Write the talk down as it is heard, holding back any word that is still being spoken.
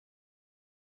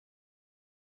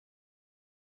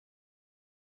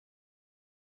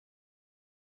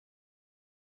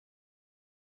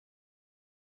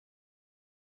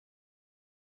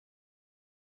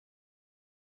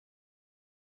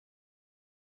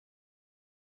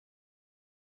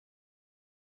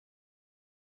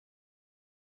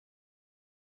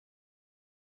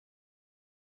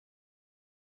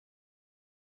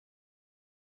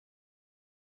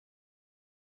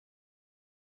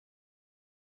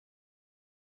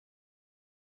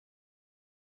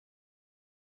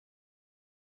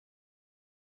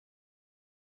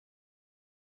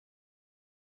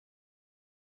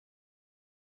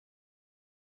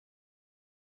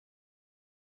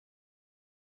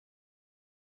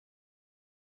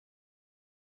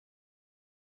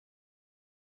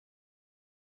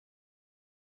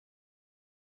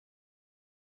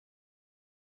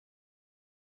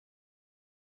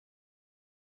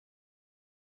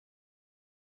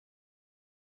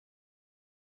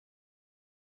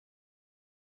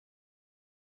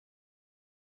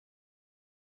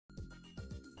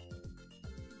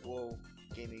Whoa,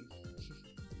 gaming.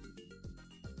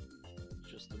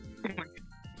 Just a Oh my God.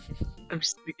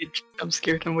 I'm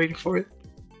scared. I'm waiting for it.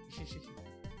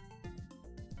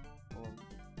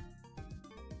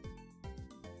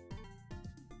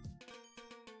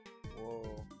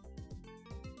 Whoa.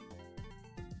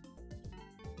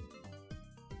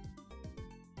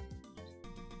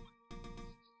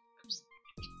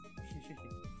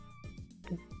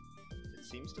 It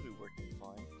seems to be working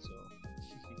fine, so.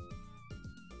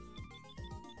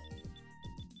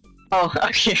 Oh,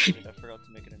 okay. I forgot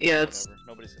to make an announcement. Yeah, Whatever.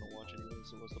 Nobody's gonna watch anyway,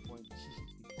 so what's the point?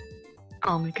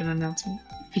 I'll make an announcement.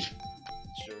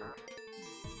 Sure.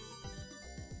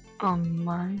 On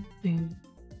my thing.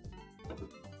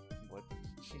 What?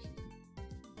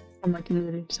 On my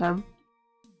community tab.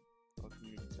 Oh,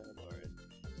 community tab, alright.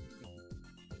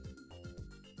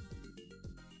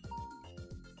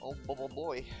 Oh, Bubble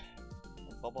Boy.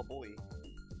 Bubble Boy.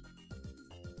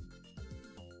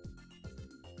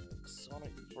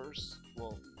 Sonic first?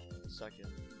 Well, second.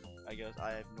 I guess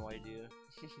I have no idea.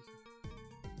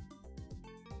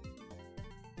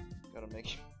 Gotta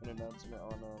make an announcement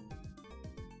on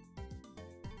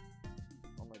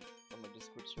my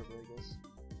Discord server,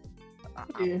 I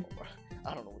guess.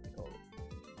 I don't know what to call it.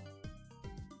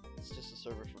 It's just a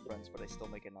server for friends, but I still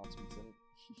make announcements in it.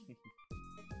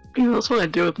 Yeah, that's what I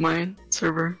do with my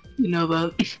server. You know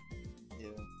that.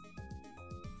 Yeah.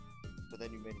 But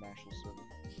then you made an actual server.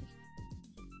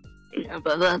 Yeah,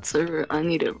 but that server, I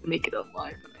need to make it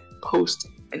alive and post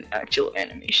an actual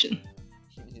animation.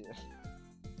 Yeah.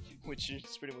 Which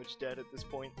is pretty much dead at this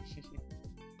point.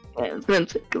 Yeah, it's gonna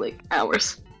take like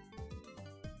hours.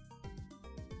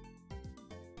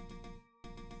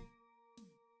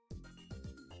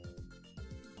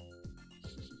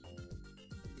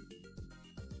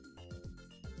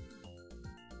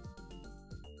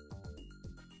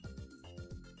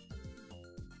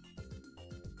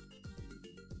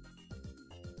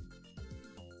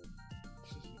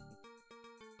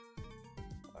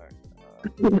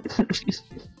 Alright,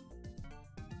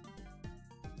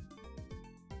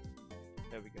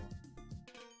 there we go.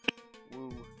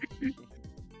 Woo.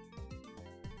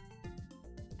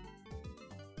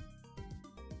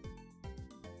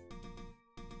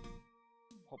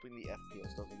 Hoping the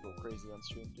FPS doesn't go crazy on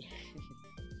stream.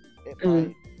 It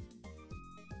might.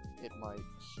 It might.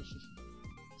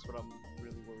 That's what I'm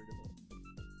really worried about.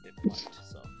 It might,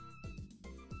 so.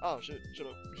 Oh shit, shut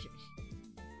up.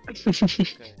 Okay, we're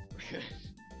good.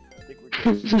 I think we're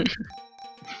good.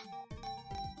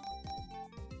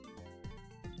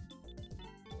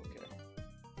 Okay.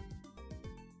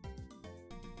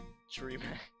 Tree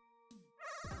man.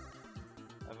 I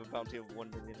have a bounty of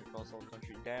 1 million across all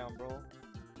country. Damn, bro.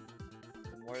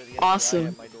 And why are the Awesome. FBI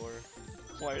at my door?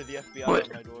 Why are the FBI What?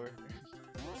 at my door?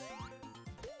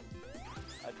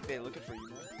 I think they're looking for you,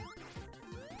 man.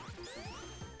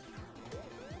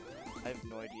 I have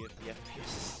no idea if the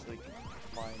FPS is like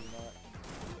fine or not.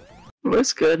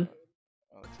 Looks good.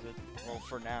 Oh, it's good. Well,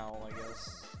 for now, I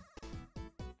guess.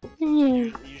 Yeah.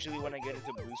 Usually when I get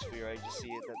into Blue Sphere, I just see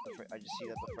it that the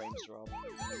frames drop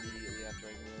immediately after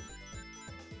I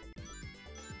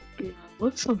go in. Yeah,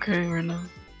 looks okay right now.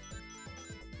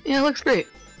 Yeah, it looks great.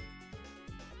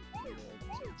 Yeah,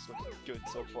 it's looking good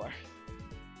so far.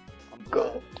 I'm glad.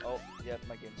 Go. Oh, yeah,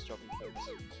 my game's dropping frames.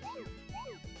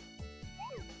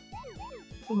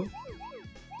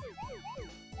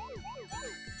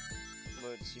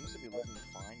 But it seems to be looking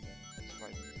fine, man.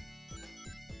 Surprisingly.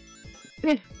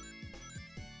 Yeah.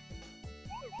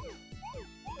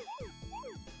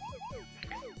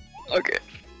 Okay.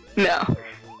 Now.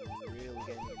 We're real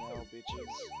gaming now,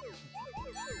 bitches.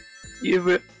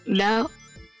 Now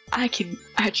I can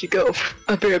actually go.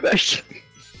 I'll be right back.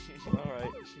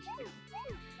 Alright.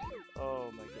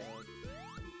 Oh my god.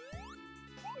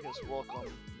 I guess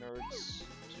welcome, nerds,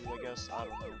 to, I guess, I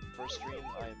don't know, first stream?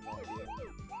 I have no idea.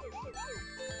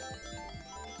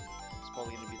 It's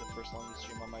probably gonna be the first longest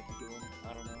stream I might be doing.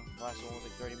 I don't know. The last one was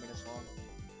like 30 minutes long.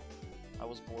 I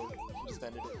was bored. Just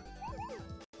ended it.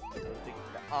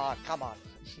 Ah, come on!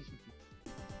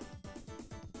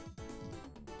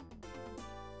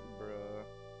 Bruh.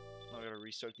 I gotta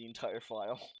restart the entire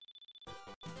file.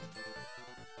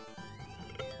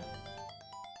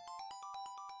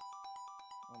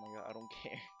 Oh my god, I don't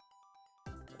care. I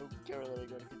don't care that I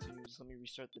gotta continue, just let me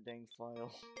restart the dang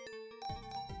file.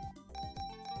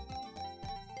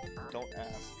 Don't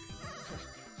ask.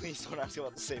 Please don't ask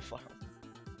about the save file.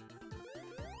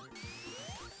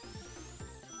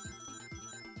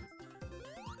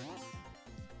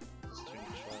 Just trying to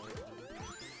try it.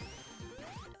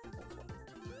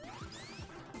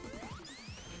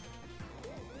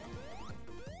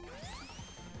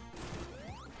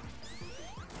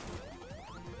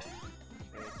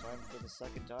 the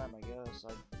second time, I guess. I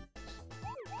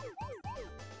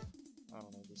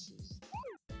don't know, this is...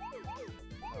 Oh,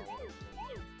 whatever.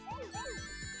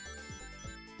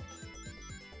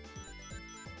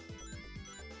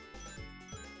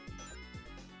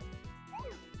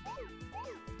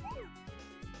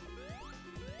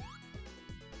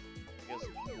 I guess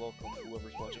welcome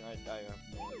whoever's watching. I have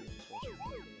no idea who's watching.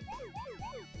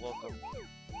 Welcome.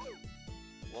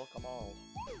 Welcome all.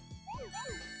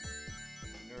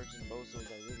 Nerds and bozos,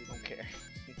 I really don't care.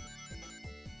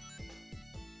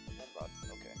 Oh god,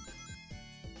 okay.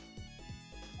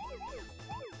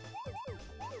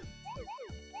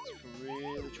 It's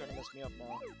really trying to mess me up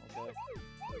now, okay.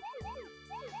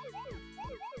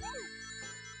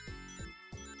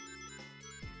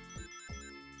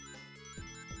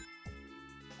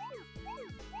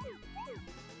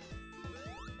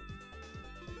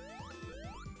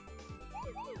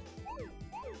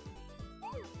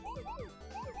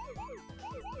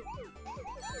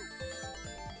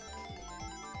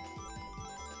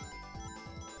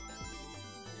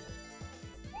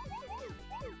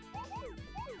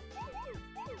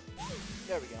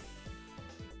 There we go.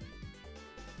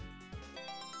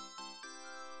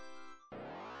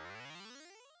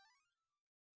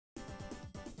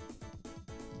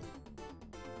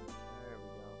 There we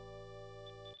go.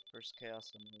 First Chaos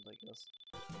Emerald, I guess.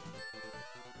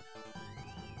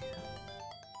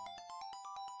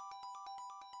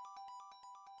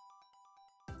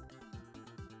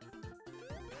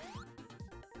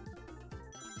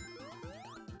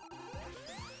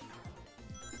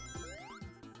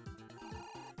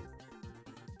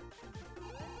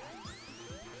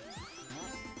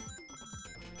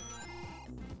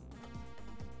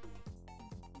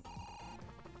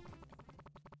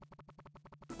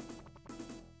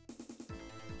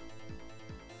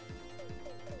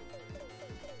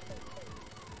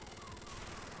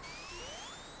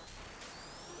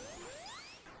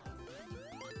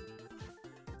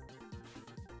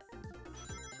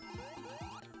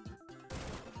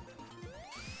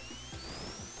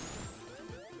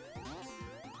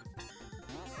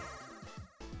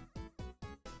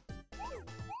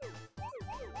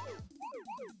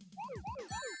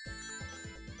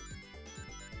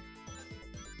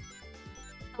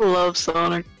 I love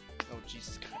Sonic. Oh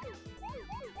Jesus Christ.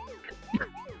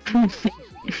 Oh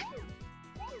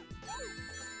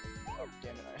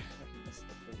damn it, I messed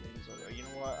up the rings already. You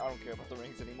know what? I don't care about the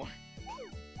rings anymore.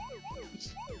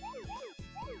 Just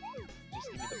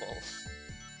give me the balls.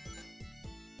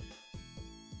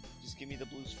 Just give me the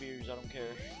blue spheres, I don't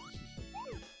care.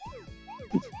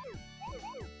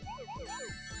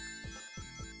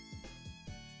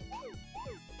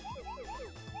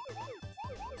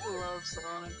 I love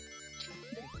Sonic.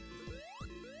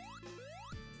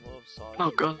 Love Sonic.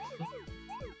 Oh god.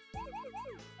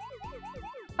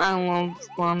 I love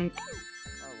Sonic.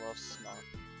 I love Snot.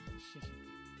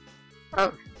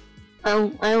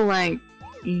 I like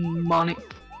Monic.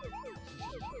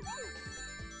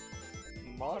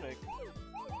 Monic?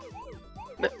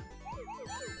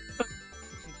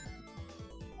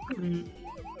 Monic.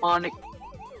 Monic.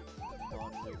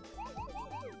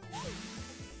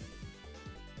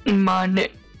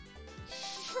 Monic.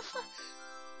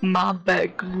 My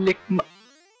bag, lick my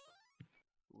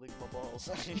balls.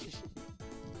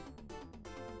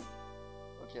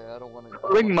 Okay, I don't wanna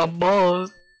lick my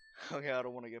balls. Okay, I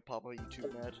don't wanna get Papa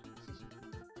YouTube mad.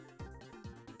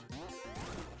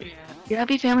 Yeah. You gotta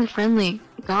be family friendly.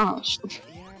 Gosh. Yeah,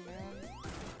 man.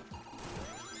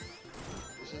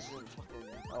 This isn't fucking.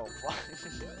 Oh, fuck.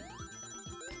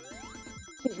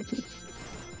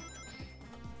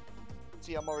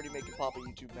 See, I'm already making Papa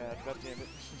YouTube mad. God damn it.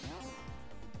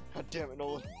 God damn it,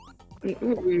 Nolan.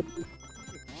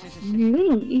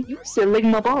 You said lick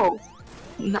my balls.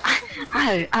 No,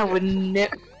 I would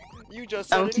never. You just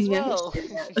said it as well.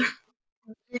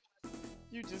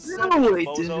 You just said it, No, I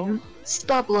bozo. didn't.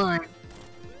 Stop lying.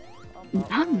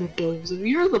 I'm the lying. bozo.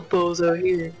 You're the bozo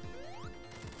here.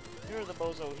 You're the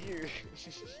bozo here.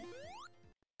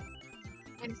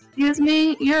 Excuse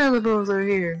me? You're the bozo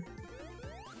here.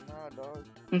 Nah, dog.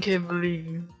 I can't believe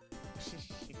you.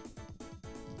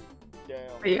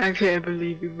 Damn. I can't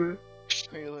believe you, bro.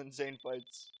 Real insane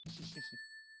fights.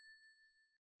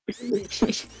 Okay.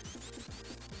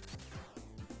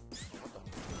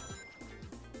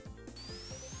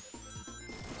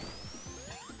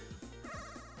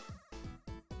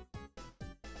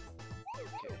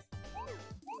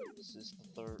 This is the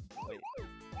third. Wait.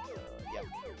 Yeah.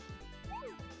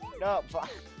 No, fuck.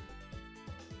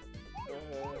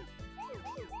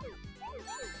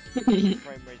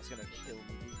 Frame rate's gonna kill me.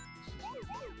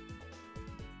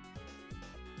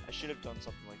 I should have done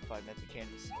something like Five Nights at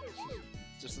Candy's.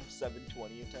 Just some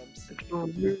 720 attempts.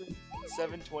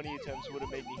 720 attempts would have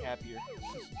made me happier.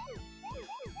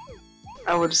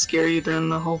 I would scare you during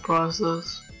the whole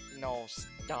process. No,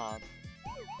 stop.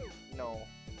 No.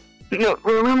 No,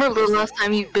 remember the last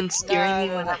time you've been scaring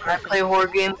me when I play horror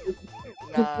games?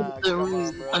 Nah, This is the come on,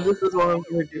 reason. bro. And this is what I'm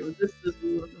gonna do. This is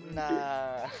what I'm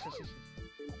gonna Nah.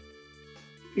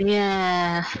 do.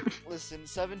 Yeah. Listen,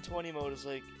 720 mode is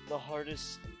like the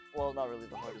hardest. Well, not really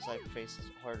the hardest. I've faced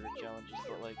harder challenges,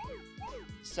 but like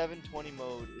 720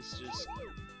 mode is just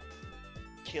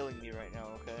killing me right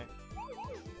now. Okay.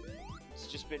 It's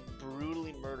just been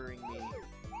brutally murdering me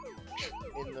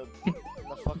in the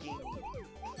fucking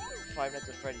Five Nights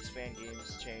at Freddy's fan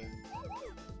games chain.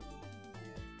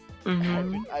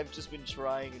 I've just been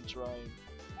trying and trying,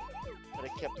 but I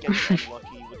kept getting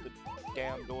unlucky with the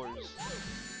damn doors.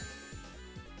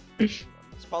 It's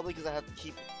probably because I have to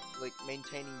keep like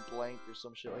maintaining blank or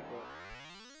some shit like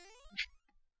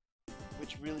that,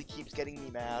 which really keeps getting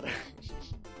me mad.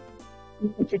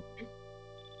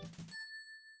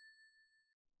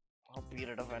 I'll beat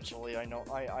it eventually. I know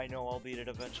I'll beat it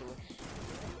eventually.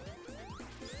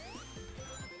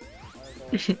 I know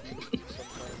I'll beat it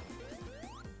sometime.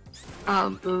 I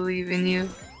believe in you.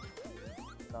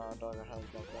 Nah, dog, I highly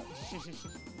doubt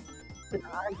that.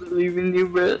 I believe in you,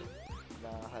 bro. Nah,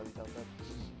 I highly doubt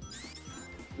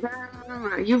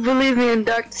No, you believe me in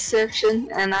Dark Deception,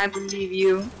 and I believe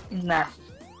you in that.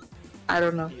 I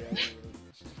don't know. that.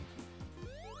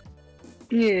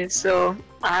 Yeah, so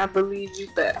I believe you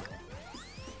back.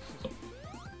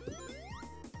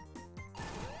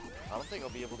 I don't think I'll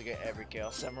be able to get every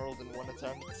Chaos Emerald in one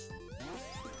attempt.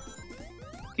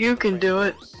 You can do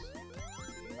it.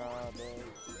 Nah, dog.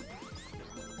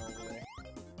 There's no way.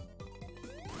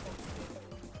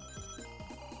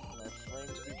 My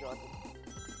flames be dropping.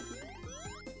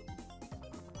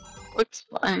 Looks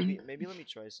fine. Maybe let me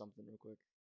try something real quick.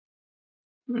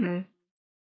 Mm-hmm.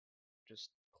 Just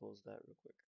close that real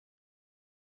quick.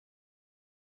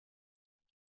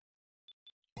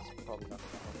 It's probably not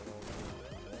gonna help at all.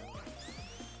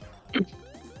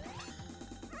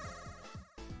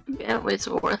 Yeah, it's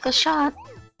worth a shot.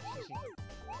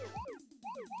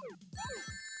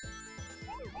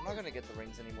 I'm not gonna get the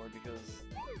rings anymore because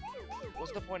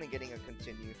what's the point in getting a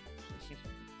continue?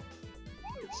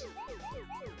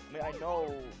 I mean, I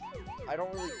know I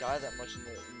don't really die that much in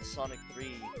the Sonic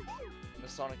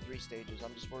 3 stages.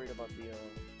 I'm just worried about the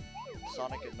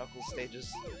Sonic and Knuckles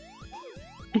stages.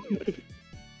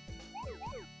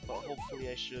 But hopefully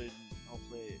it shouldn't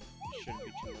be too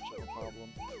much of a problem.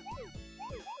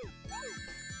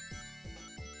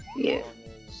 Yeah.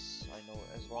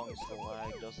 As long as the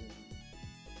lag doesn't,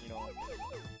 you know,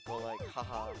 go like,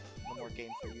 haha, no more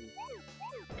game for you.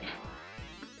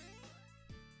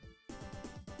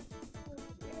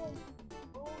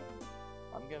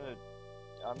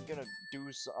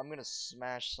 I'm gonna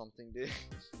smash something, dude.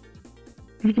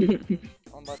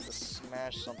 I'm about to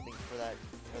smash something for that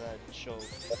show.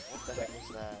 What the heck was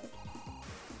that?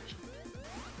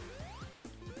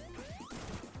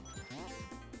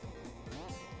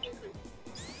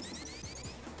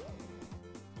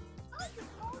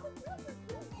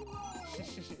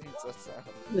 It's a sound.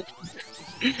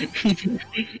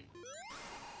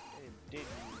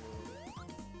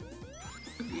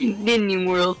 Disney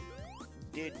World.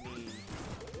 Did me.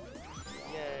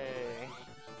 Yay.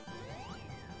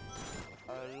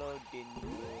 I love Disney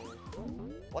World.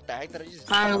 What the heck? Did I just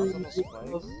bounce on the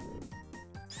spikes?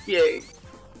 Yay.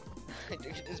 I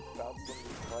just bounced on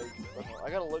the spikes.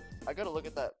 I gotta look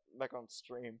at that back on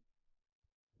stream.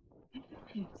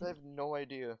 'Cause I have no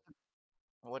idea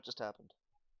what just happened.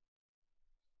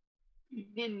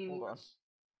 Disney Hold World. on.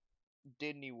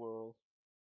 Disney World.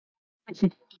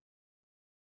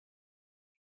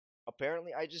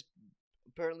 Apparently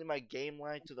my game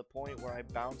lagged to the point where I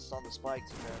bounced on the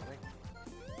spikes, apparently.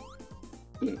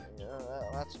 Yeah,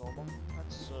 that's normal.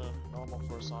 That's normal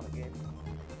for a Sonic game.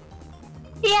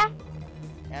 Yeah.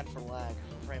 And for lag,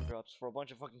 for frame drops, for a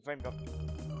bunch of fucking frame drops.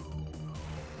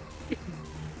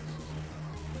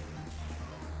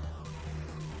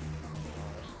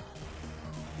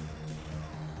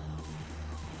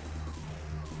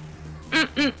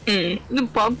 The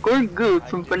popcorn good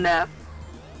from FNAF.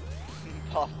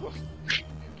 Popcorn.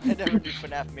 I never knew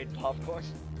FNAF made popcorn.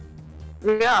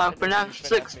 Yeah, FNAF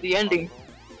 6, the ending. Popcorn.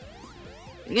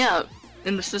 Yeah,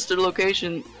 in the sister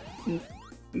location,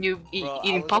 you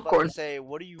eating popcorn. I was about to say,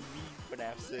 what do you mean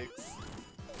FNAF 6?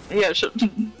 Yeah,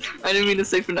 I didn't mean to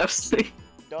say FNAF 6.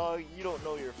 Dog, you don't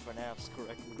know your FNAFs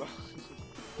correctly, bro.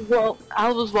 Well,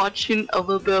 I was watching a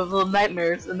little bit of Little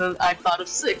Nightmares, and then I thought of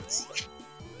 6.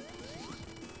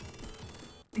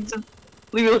 Just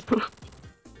leave it alone.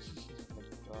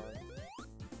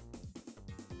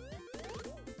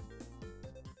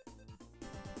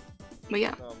 But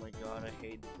yeah. Oh my god, I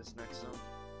hate this next zone.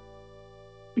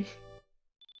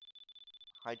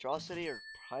 Hydrocity or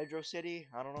Hydrocity?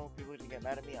 I don't know, people can get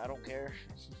mad at me, I don't care.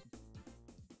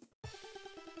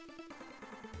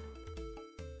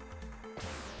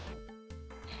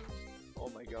 Oh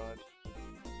my god.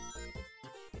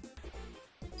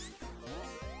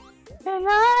 And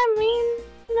I mean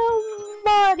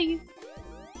nobody.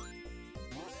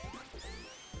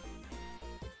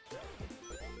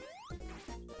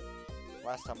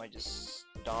 Last time I just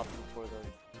stopped before the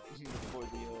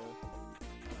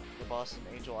Boston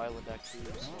Angel Island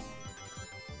activity, so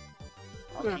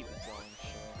I'll keep it going,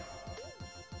 sure.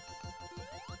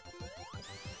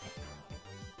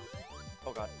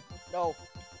 Oh god. No!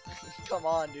 Come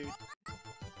on, dude.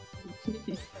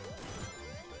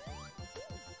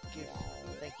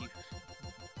 Thank you.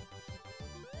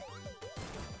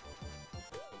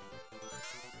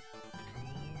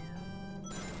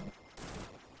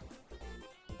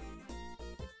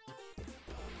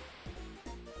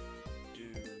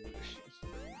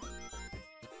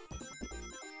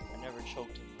 I never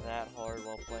choked that hard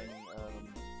while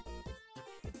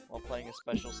playing a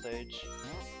special stage.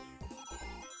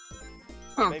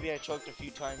 Huh. Maybe I choked a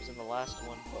few times in the last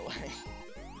one, but like,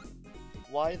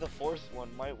 why the fourth one?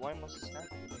 Why must this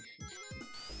happen to me?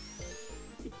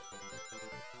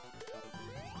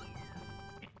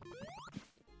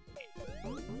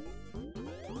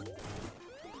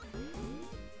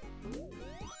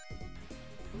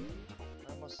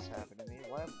 Why must this happen to me?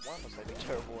 Why must I be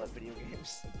terrible at video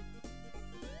games?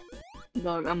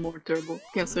 Dog, I'm more terrible.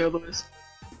 Can't say otherwise.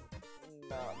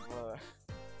 Nah, bruh.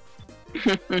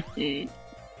 You're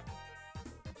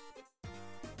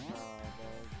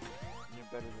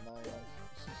better than I am.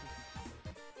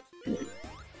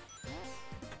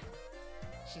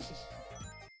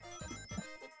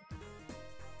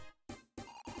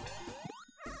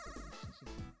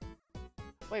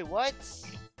 Wait, what?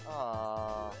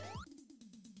 Aww.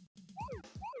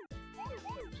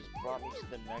 Just brought me to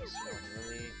the next one,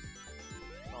 really?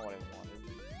 Not what I wanted.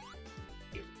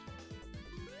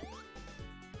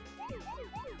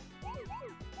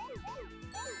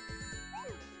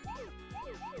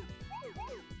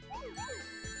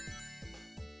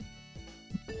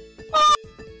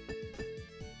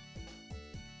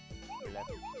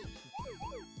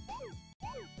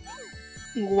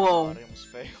 Whoa. God, I almost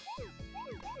failed.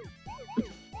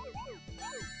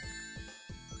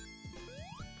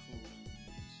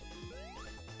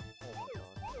 Oh my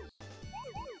god.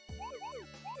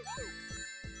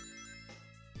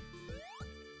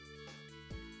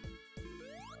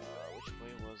 Which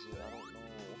way was it? I don't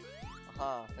know.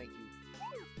 Aha, thank you.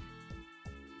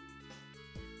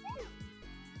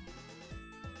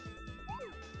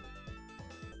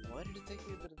 Why did it take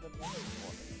me to the next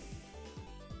one?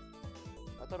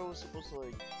 I thought it was supposed to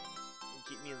like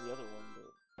keep me in the other one, but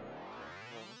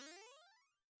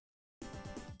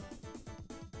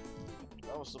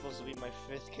that was supposed to be my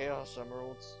 5th Chaos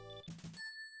Emeralds.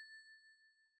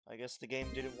 I guess the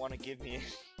game didn't want to give me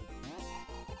it.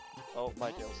 Oh,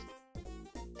 bye, Tails.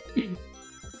 You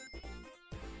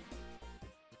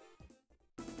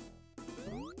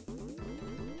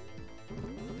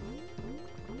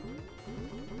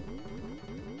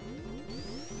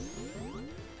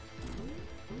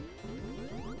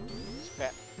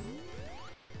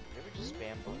ever just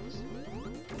spam buttons?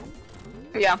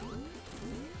 Yeah.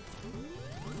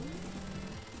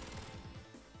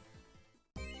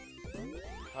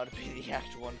 How to be the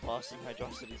Act 1 boss in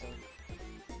Hydrocity Zone.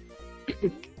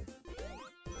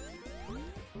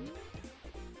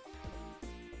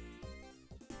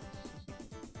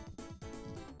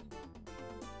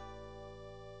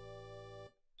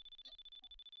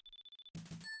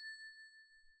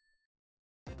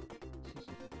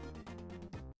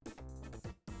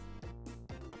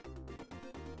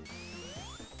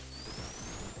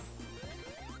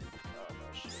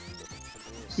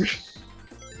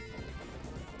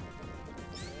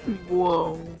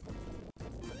 Whoa.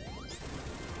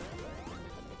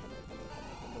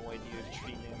 No idea if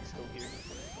Tree Man's still here.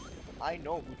 I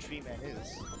know who Tree Man is.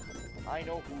 I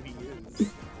know who he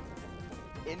is.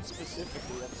 In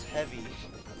specifically, that's Heavy.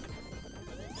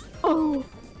 Oh.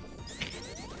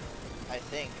 I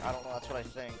think. I don't know. That's what I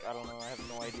think. I don't know. I have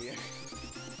no idea.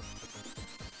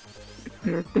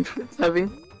 It's heavy.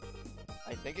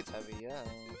 I think it's Heavy, yeah.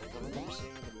 I remember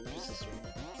seeing the movie sister.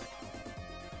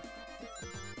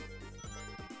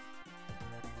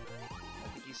 I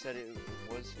think he said it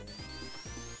was him.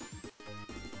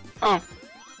 Oh. I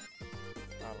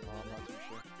don't know. I'm not too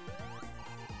sure.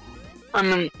 I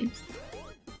mean,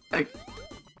 like,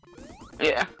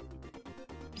 yeah.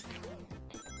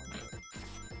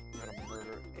 I'm gonna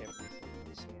murder everything in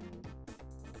this game.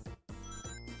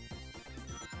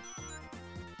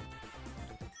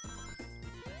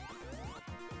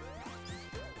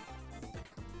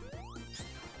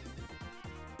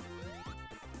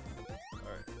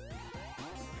 Alright.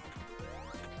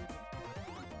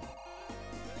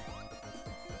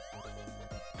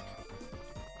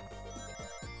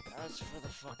 As for the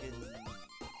fucking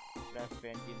FNAF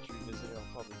Fan Games Revisited, I'll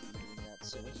probably be doing that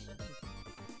soon.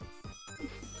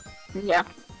 Yeah. Yep.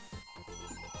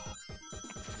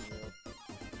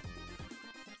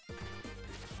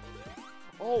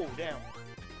 Oh, damn!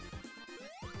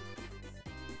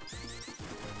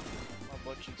 My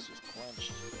butt cheeks just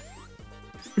clenched.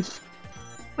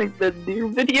 Like the deer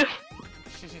video.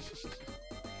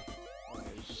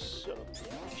 Alright, shut up.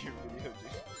 Your video, dude.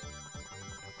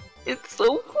 It's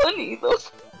so funny though.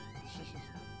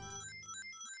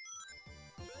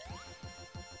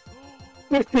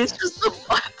 It's just the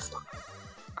butts.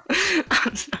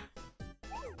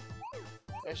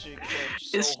 That shit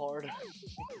clenched so hard.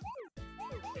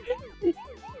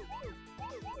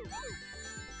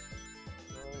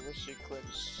 Oh, that shit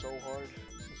clenched so hard.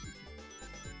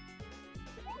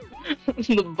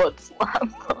 The butt slap.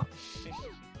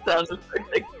 Sounds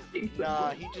like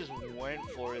Nah, he just went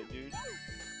for it, dude.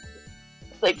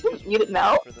 like, He just eat it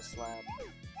now. for the slab.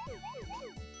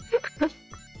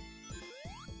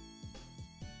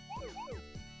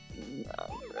 Nah,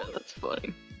 bro, that's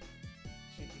funny.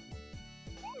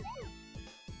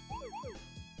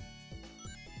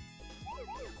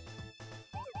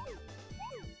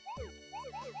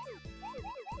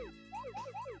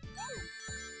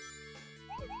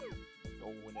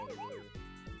 Going everywhere.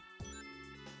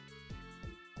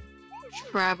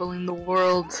 Traveling the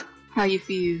world. How you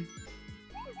feel? He's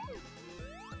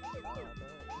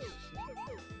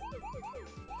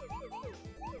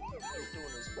doing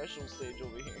a special stage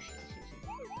over here.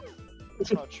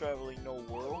 It's not traveling no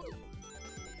world.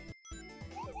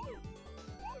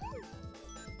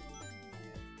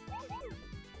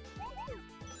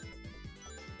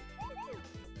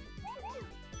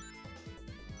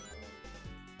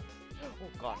 Oh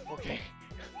god, okay.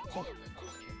 Oh,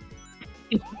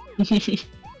 okay. Is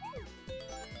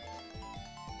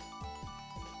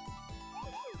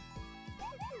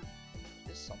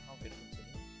this somehow gonna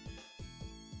continue?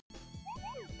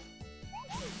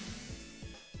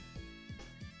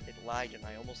 It lagged and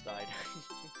I almost died.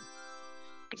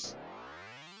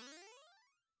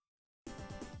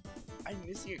 I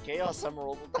miss your Chaos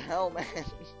Emerald, what the hell, man?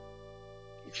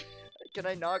 Can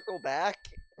I not go back?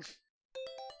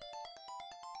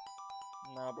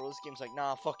 Nah, bro, this game's like,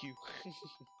 nah, fuck you.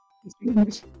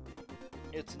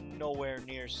 It's nowhere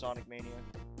near Sonic Mania.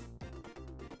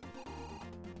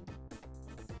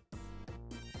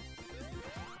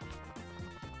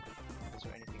 Is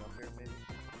there anything up here, maybe?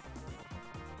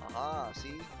 Aha,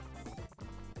 see?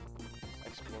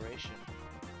 Exploration.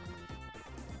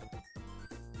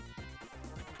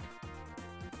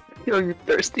 Yo, you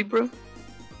thirsty, bro?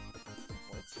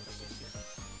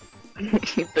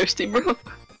 What? You thirsty, bro?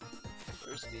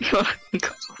 Thirsty? You want a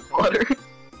cup of water?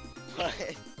 What?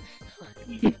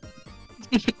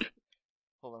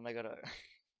 Hold on, I gotta...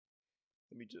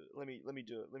 Let me do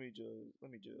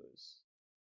this.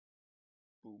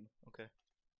 Boom, okay.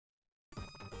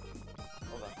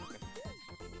 Hold on, okay.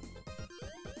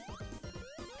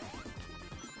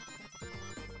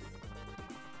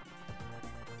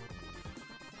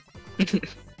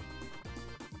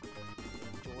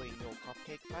 Enjoying your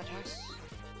cupcake, badass?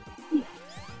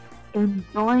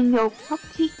 Enjoying your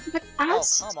cupcake with Oh,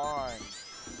 us? come on!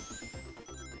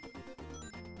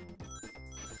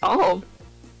 Oh,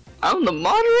 I'm the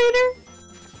moderator?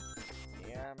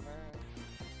 Yeah, man.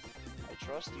 I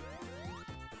trust you.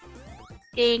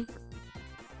 Ding.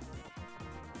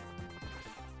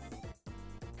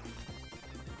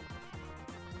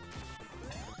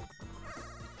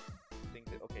 Think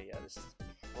that, okay, yeah, this is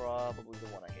probably the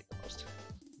one I hate the most.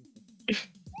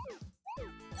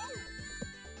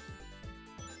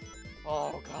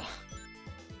 Oh god.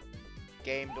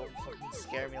 Game, don't fucking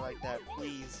scare me like that,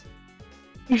 please.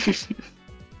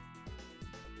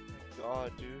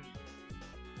 God, dude.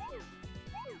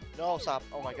 No, stop.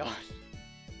 Oh my god.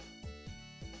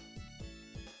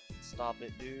 Stop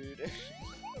it, dude.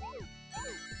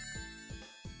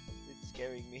 It's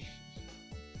scaring me.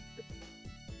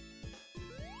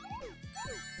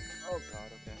 Oh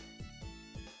god, okay.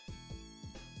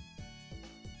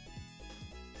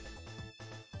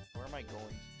 Where am I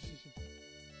going?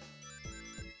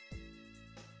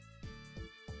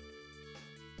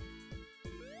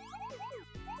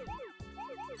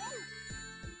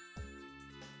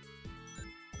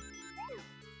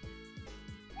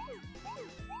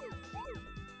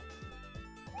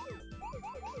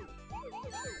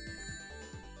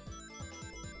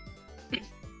 Oh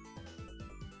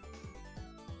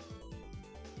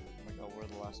my god, we're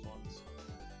the last ones.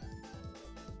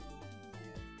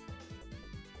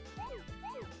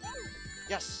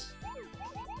 Yes!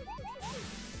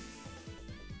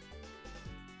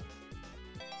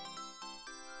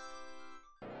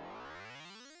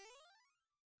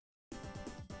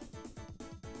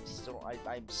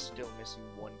 I'm still missing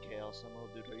one chaos emerald,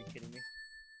 dude. Are you kidding me?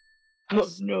 Oh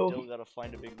no. Still gotta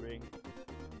find a big ring.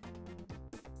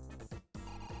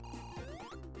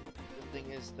 The thing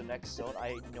is, the next zone,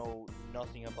 I know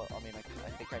nothing about. I mean, I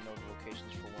think I know the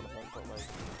locations for one of them, but like,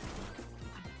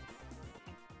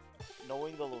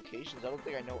 knowing the locations, I don't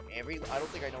think I know every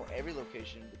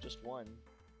location, but just one.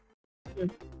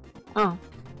 Oh.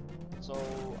 So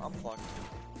I'm fucked.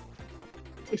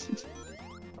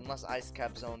 Unless Ice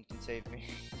Cap Zone can save me.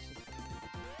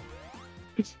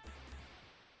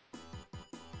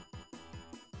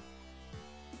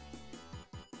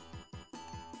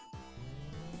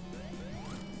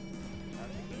 Time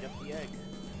to beat up the egg.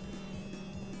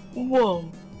 Whoa.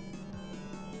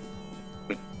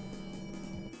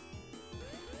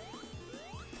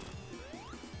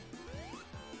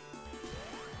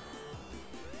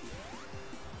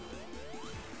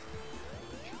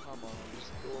 Come on,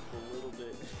 just go up a little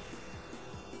bit.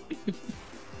 You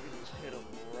just hit him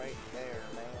right there,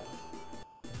 man.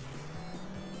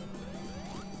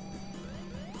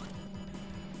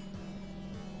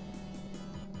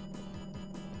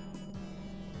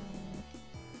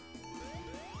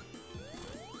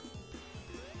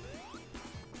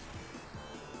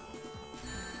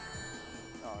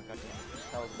 Oh, goddamn.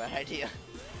 That was a bad idea.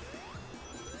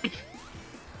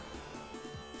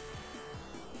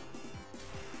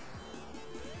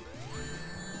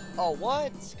 Oh,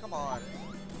 what? Come on.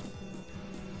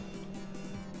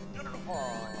 No.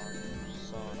 Oh,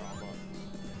 son of a...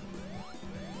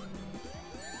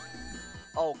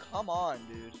 Oh, come on,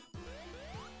 dude.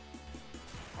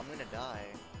 I'm gonna die.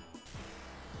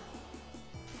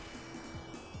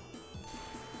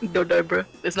 Don't die, bro.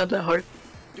 It's not that hard.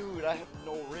 Dude, I have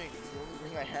no rings. The only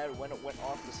ring I had when it went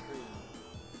off the screen.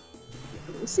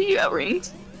 See, you got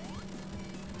rings.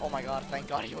 Oh my god, thank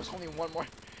god, he was only one more.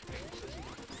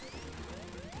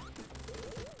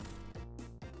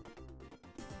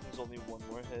 There's only one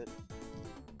more hit.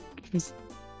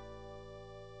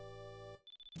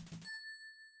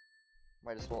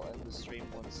 Might as well end the stream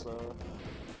once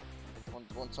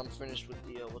I'm finished with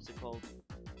the what's it called?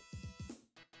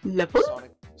 Level?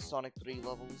 Sonic 3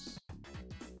 levels.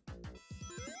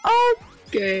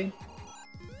 Okay.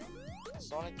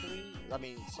 Sonic 3? I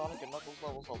mean, Sonic and Knuckles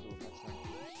levels, I'll do it next time.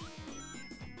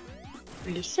 Are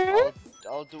you sure?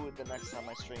 I'll do it the next time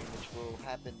I stream, which will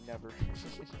happen never.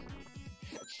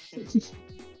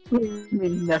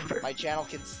 Never. My channel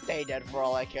can stay dead for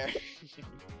all I care.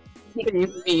 What do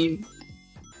you mean?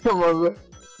 Come on, bro.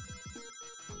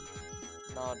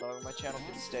 Nah, dog, my channel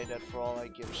can stay dead for all I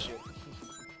give a shit.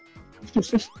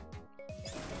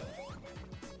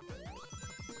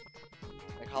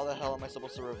 Like, how the hell am I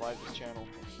supposed to revive this channel?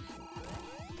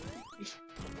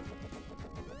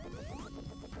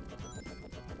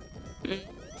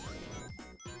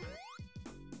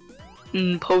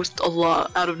 Post a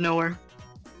lot out of nowhere.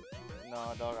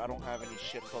 Nah, dog, I don't have any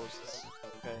shit posts,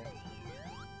 okay?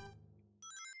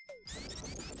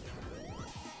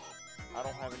 I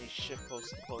don't have any shit posts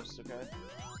to post, okay?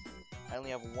 I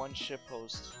only have one shit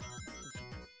post.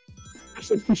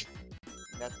 And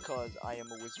that's cause I am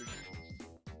a wizard.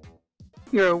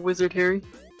 You're a wizard, Harry.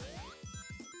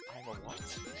 I'm a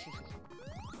what?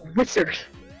 Wizard.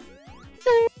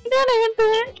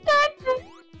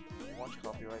 Watch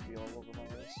copyright be all over my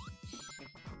ass.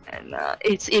 And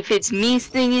if it's me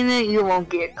singing it, you won't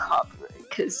get copyright,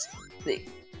 cause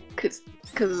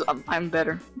I'm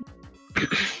better.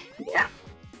 Yeah.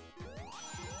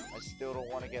 I still don't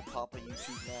want to get Papa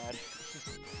YouTube mad.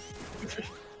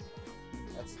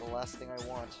 That's the last thing I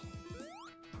want.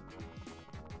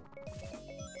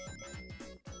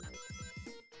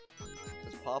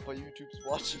 Cause Papa YouTube's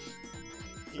watching.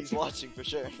 He's watching for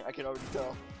sure. I can already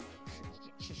tell.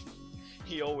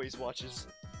 He always watches.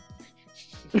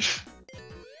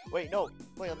 Wait, no.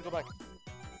 Wait, let me go back.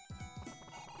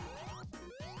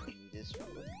 Do this real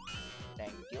quick.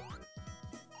 Thank you.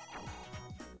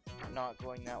 I'm not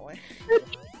going that way.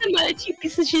 I'm mad at you,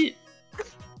 piece of shit.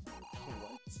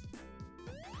 What?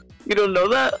 You don't know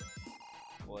that?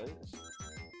 What?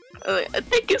 I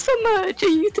think it's so much.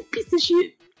 You a piece of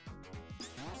shit.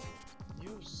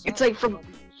 It's like from.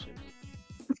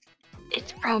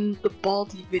 It's from the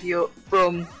Baldi video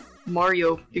from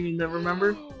Mario. Do you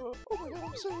remember? Oh my god,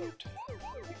 I'm saved.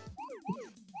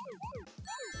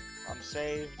 I'm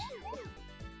saved.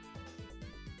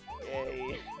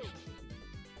 Yay.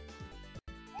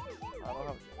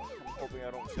 I'm hoping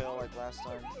I don't fail like last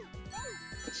time.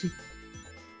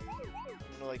 I'm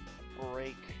gonna like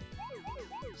break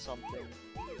something.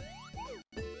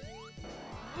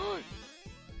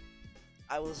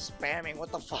 I was spamming,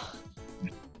 what the fuck?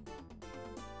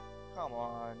 Come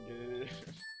on, dude.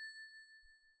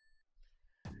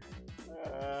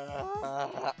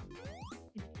 I'm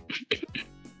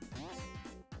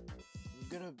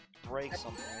gonna break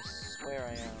something, I swear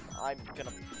I am. I'm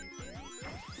gonna...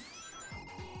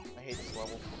 I hate this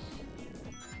level.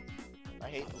 I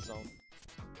hate the zone.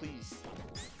 Please,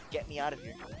 get me out of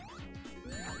here.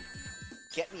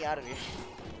 Get me out of here.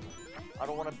 I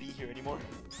don't want to be here anymore.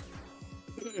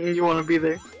 You want to be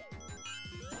there?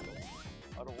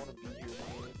 I don't want to be here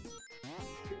anymore.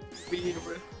 Be here,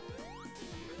 bro.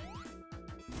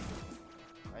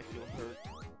 I feel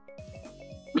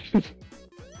hurt.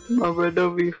 No, bro,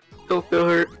 don't feel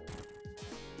hurt.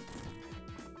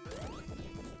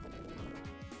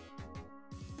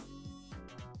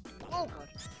 Oh god.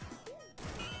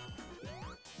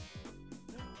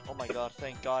 Oh my god,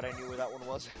 thank god I knew where that one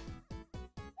was.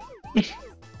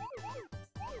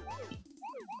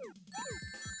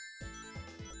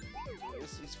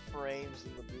 It's these frames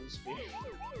in the blue sphere.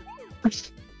 I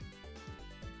just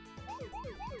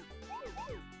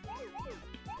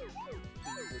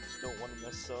don't want to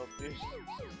mess up, dude.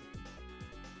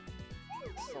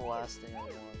 It's the last thing I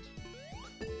want.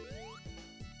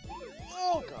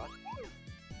 Oh god!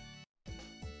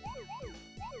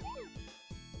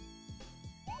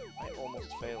 I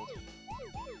almost failed.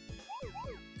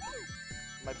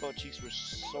 My butt cheeks were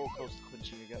so close to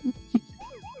clinching again.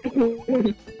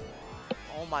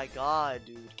 Oh my god,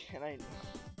 dude, can I...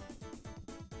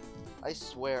 I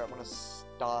swear I'm gonna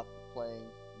stop playing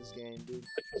this game, dude.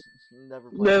 Never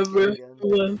play this game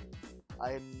again.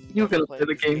 I am You're never gonna play the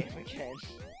playing game. this game again.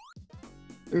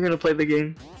 You're gonna play the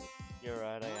game. You're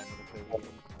right, I am gonna play the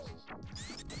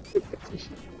game.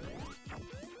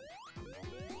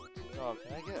 Oh,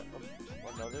 can I get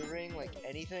another ring? Like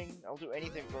anything? I'll do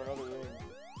anything for another ring.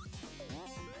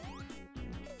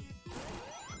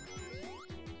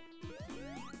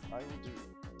 I will do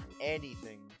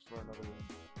anything for another ring.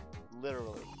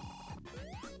 Literally.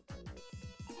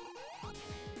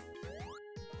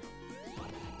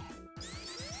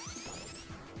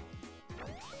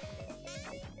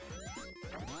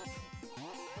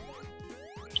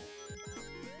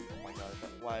 Oh my god,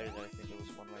 why did I think there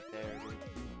was one right there, dude?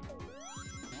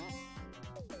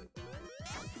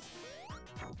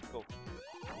 Go.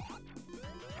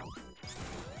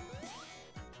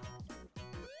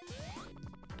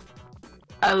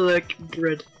 I like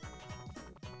bread.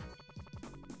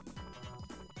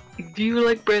 Do you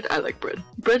like bread? I like bread.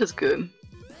 Bread is good.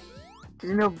 Do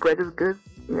you know bread is good?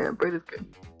 Yeah, bread is good.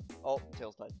 Oh,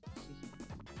 tails died.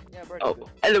 Yeah, bread Oh, is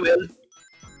good. LOL.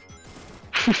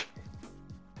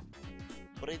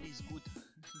 Bread is good.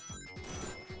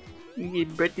 Yeah,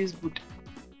 bread is good.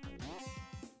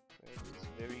 Bread is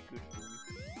very good for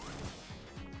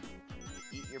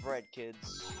you. Eat your bread,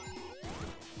 kids.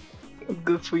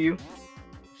 Good for you.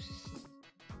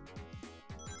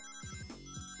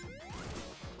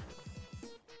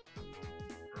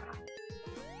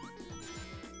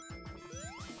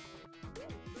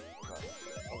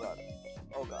 Oh god.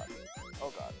 Oh god.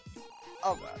 Oh god.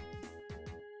 Oh god.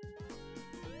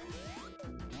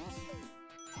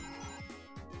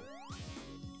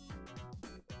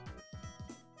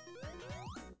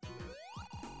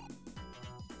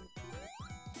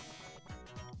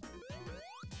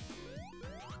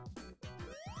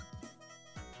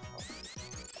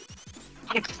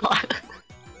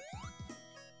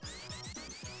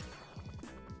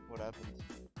 What happened?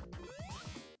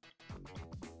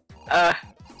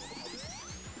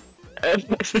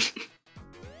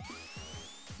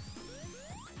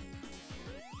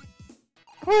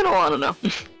 I don't wanna know.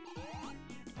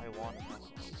 I wanna know.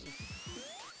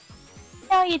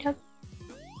 No, you don't.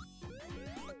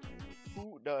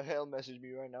 Who the hell messaged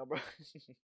me right now, bro?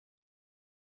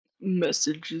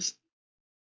 Messages.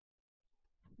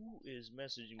 Who is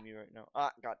messaging me right now?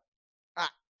 Ah, god.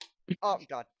 Ah! Oh,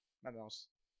 god. My mouse.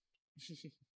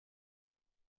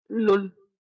 Lol.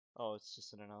 Oh, it's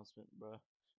just an announcement, bro.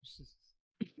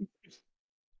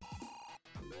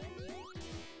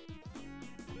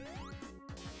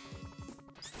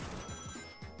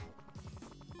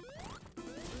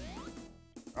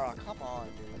 Oh, come on,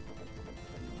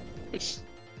 dude.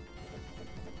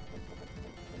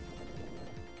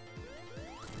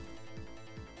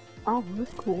 Oh,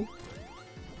 that's cool.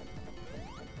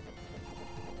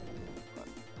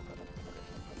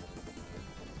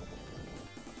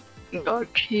 God,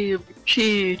 chi.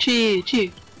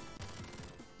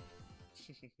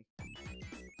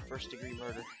 First degree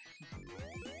murder.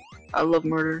 I love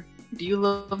murder. Do you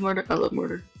love murder? I love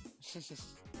murder.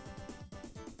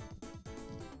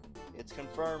 It's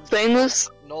confirmed. Famous?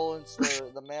 Nolan's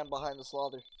the man behind the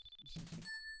slaughter.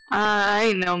 I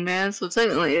ain't no man, so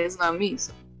technically it's not me.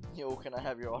 So. Yo, can I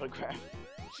have your autograph?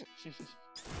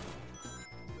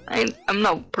 I'm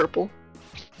not purple.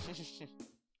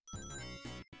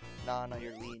 Nah,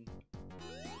 you're lean.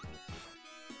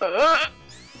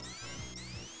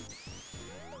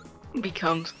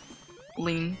 Becomes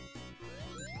lean.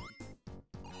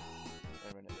 Wait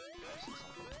a minute. I see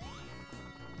something.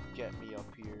 Get me up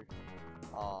here.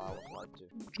 I was lied to.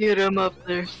 Get him up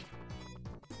there.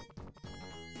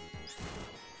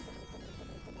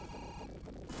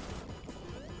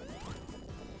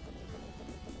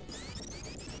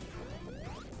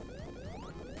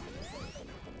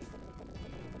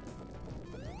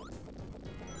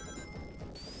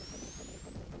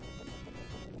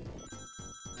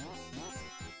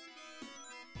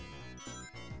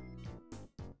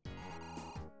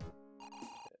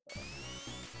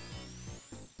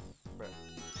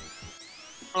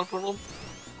 No problem.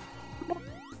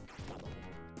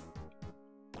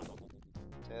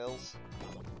 Tails.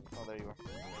 Oh, there you are.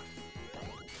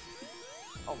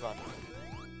 Oh god.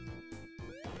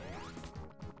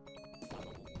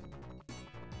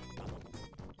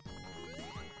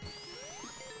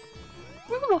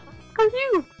 Who the fuck are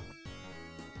you?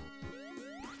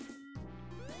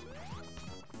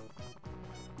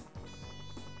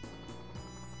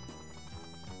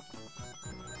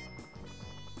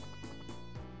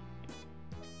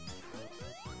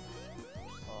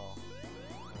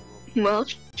 Well,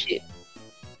 shit.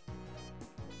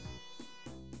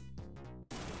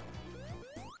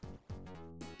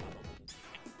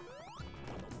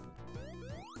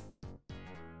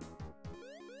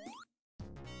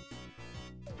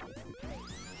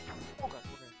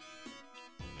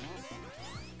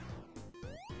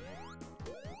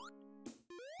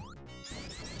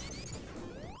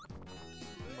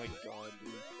 Oh my god,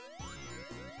 dude.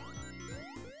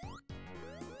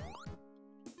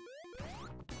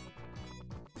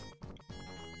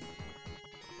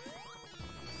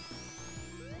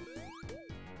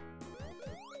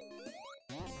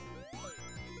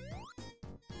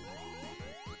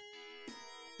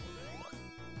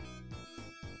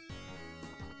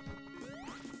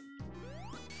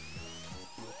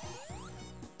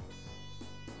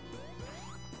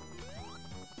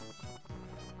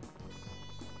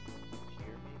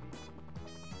 Here, maybe?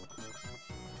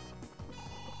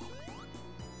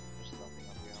 There's nothing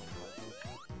up here.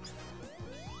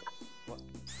 What?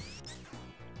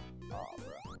 Aw,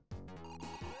 bruh.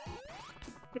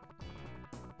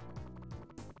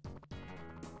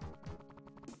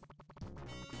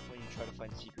 When you try to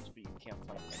find secrets, but you can't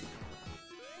find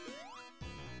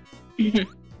anything.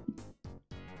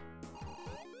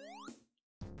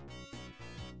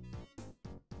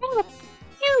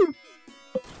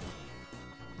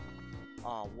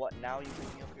 Aw, what? Now you bring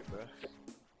me up here, bruh?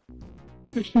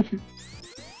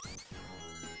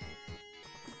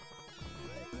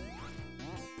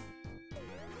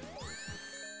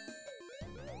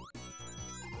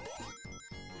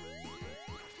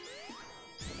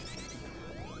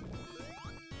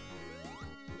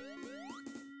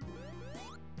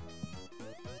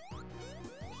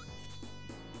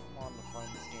 Come on to find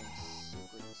this game's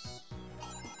secrets.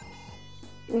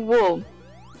 Whoa.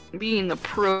 Being a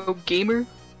pro gamer?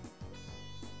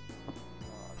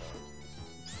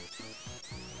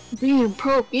 Being a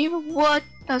pro gamer? What?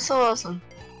 That's so awesome.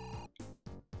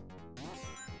 Oh,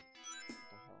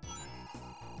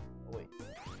 wait.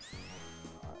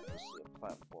 I see a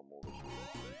platform over here.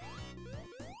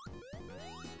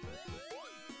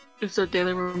 It's a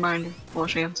daily reminder.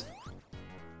 Wash hands.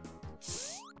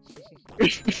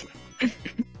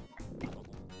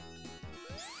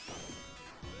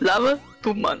 Lava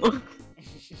tu mano.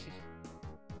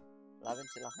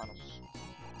 Lávense las manos.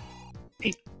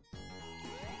 Hey.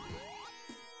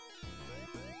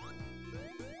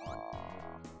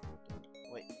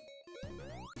 Wait.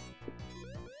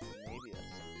 Maybe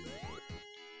that's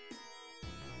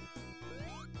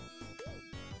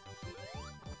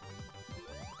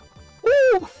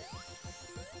Woo!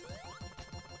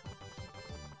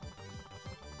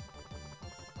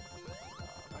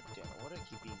 God damn it, what do I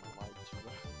keep being lied to?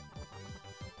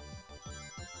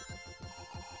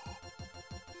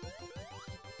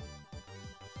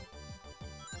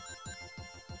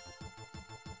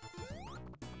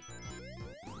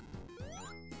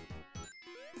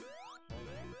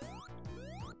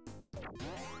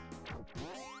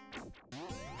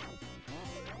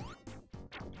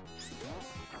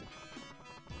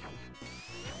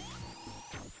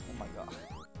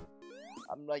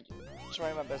 I'm like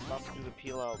trying my best not to do the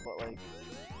peel out, but like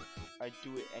I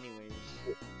do it anyways.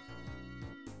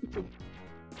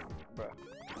 Bruh,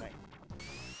 night.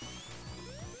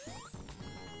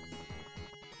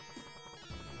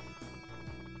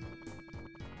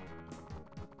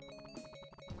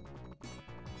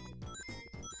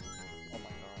 Oh my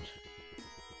god.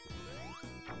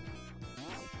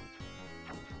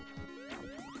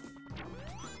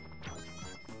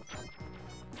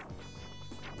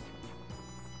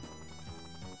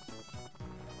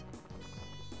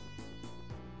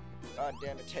 God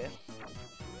damn it, tail.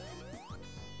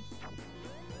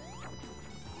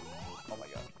 Oh my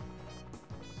god.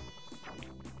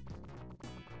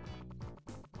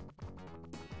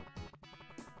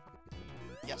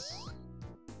 Yes.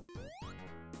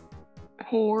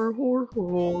 Whore, whore,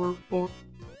 whore, whore.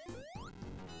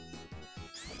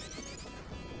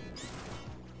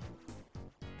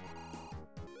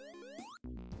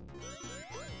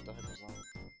 What the heck was that?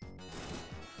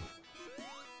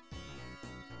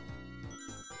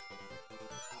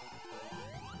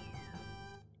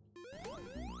 Okay.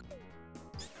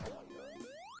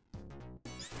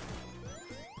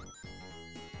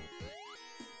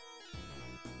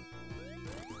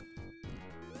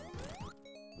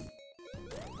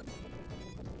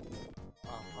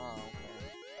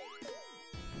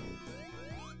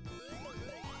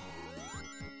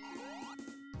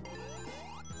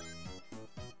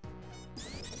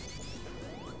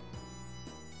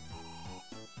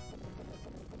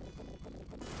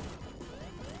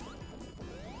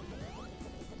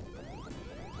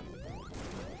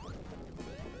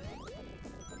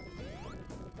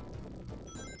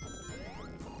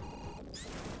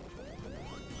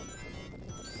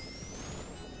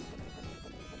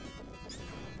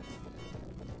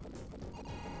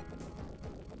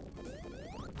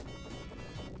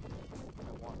 I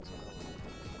want to know.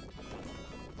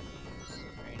 Is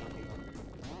there anything up here?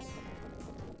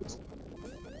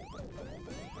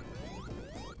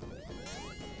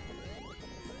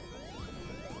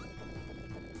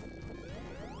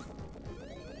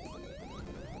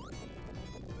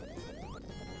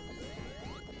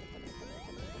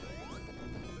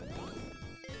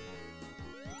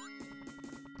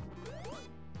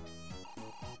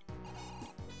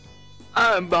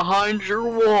 I'm behind your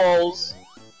walls.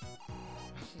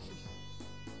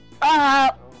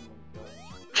 Ah! Oh my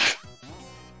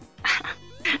god.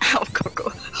 Ow,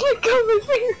 Coco. Let go of my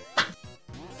finger.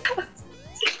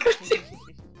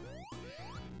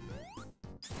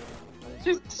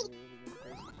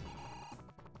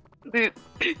 Dude,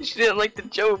 she didn't like the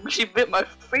joke. She bit my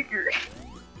finger.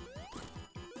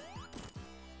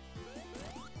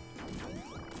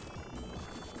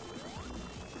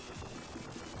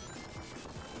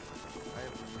 I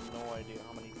have no idea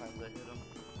how many times I hit him.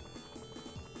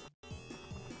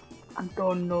 I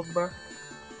don't know, bro.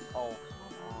 Oh,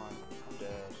 come on. I'm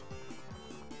dead.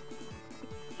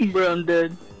 Bro, I'm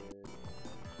dead.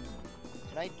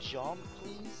 Can I jump,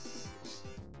 please?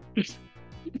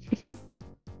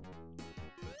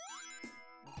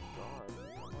 God,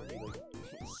 I'm already like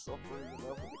suffering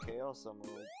enough with the chaos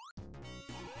emerald.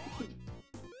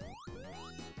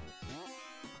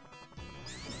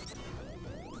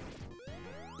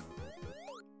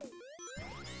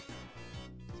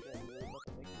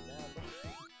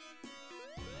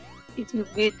 If you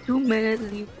get too mad,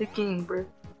 leave the game, bro.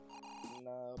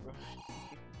 Nah, bro.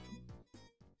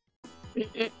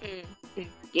 If you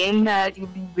get mad, you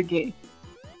leave the game.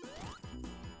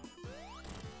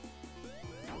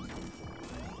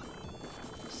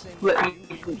 Let me.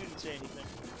 You didn't say anything.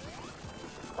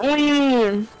 What do you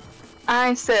mean?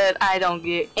 I said I don't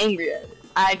get angry at it.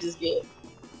 I just get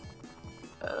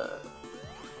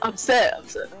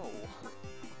upset. No.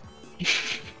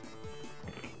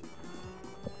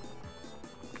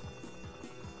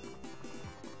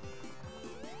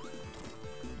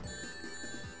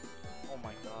 Oh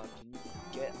my god, can you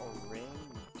get a ring,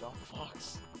 you dumb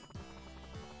fox?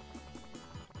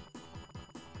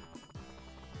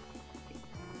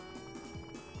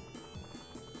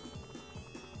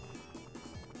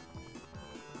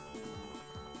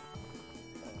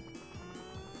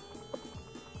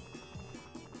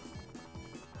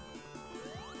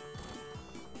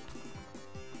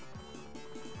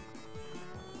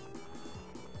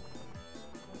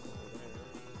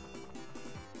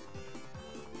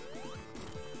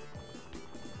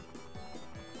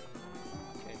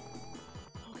 Okay.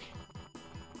 Okay.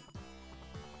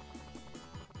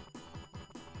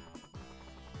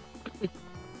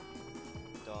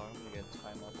 Dog, I'm gonna get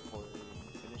time up before they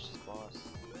even finish this boss.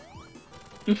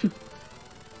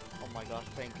 Oh my god,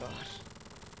 thank god.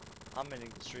 I'm ending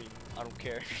the stream. I don't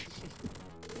care.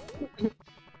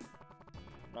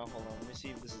 Now hold on, let me see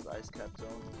if this is Ice Cap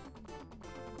Zone.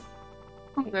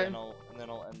 Okay. And then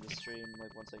I'll end the stream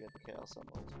like once I get the Chaos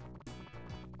Emerald.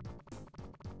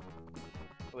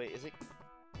 Wait, is it?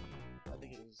 I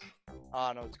think it is.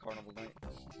 Ah, no, it's Carnival Night.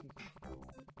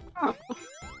 Oh.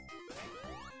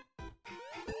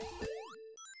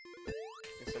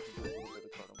 Guess I can do a little bit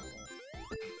of Carnival Night.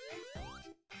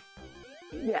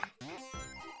 Yeah.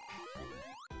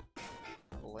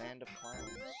 The Land of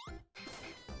Clowns.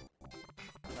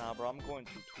 Nah, bro, I'm going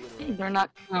through Twitter. Right They're now. not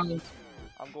clowns.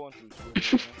 I'm going through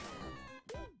Twitter. Right now.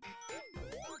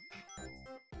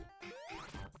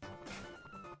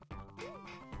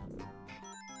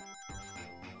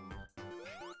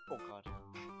 Oh god.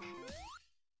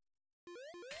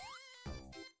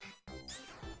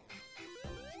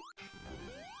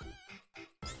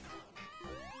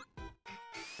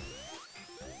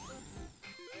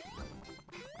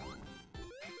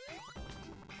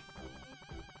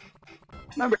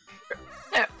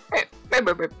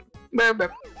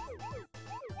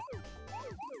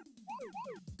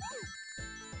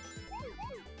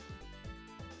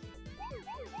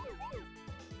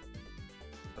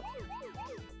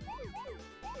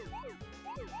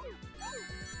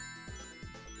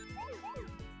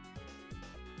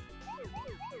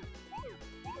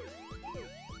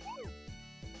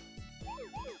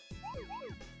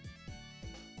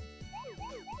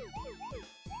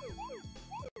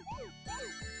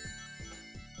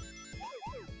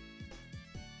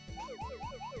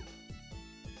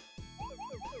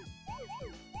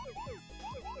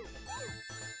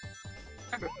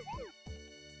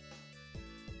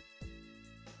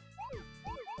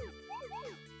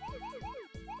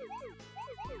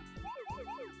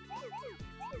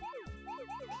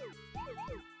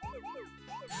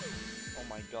 Oh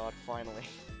my god, finally.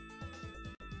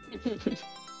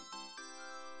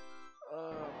 Oh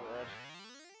god.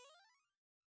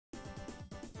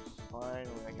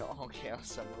 Finally, I got all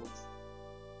Chaos Emeralds.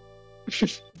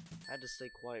 I had to stay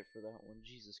quiet for that one,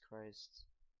 Jesus Christ.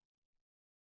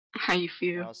 How you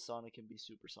feel? Now Sonic can be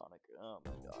supersonic. Oh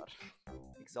my god.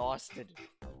 Exhausted.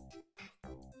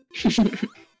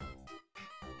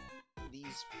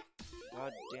 These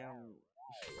goddamn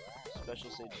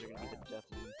special stages are gonna be the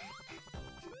death of me.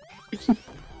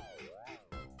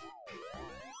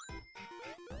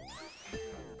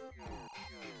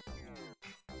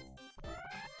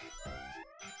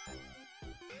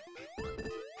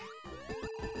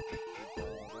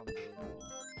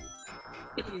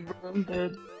 I'm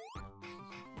dead.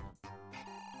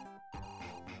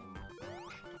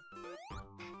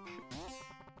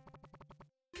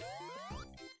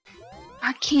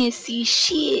 I can't see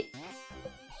shit.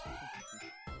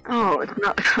 Oh, it's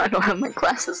not. I don't have my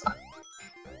glasses on.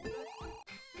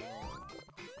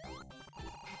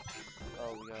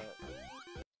 Oh, we got.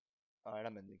 Alright,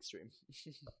 I'm in the extreme.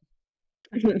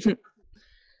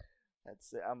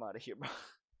 That's it. I'm out of here, bro.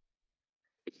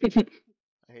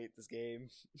 I hate this game.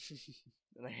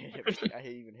 And I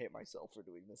even hate myself for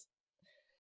doing this.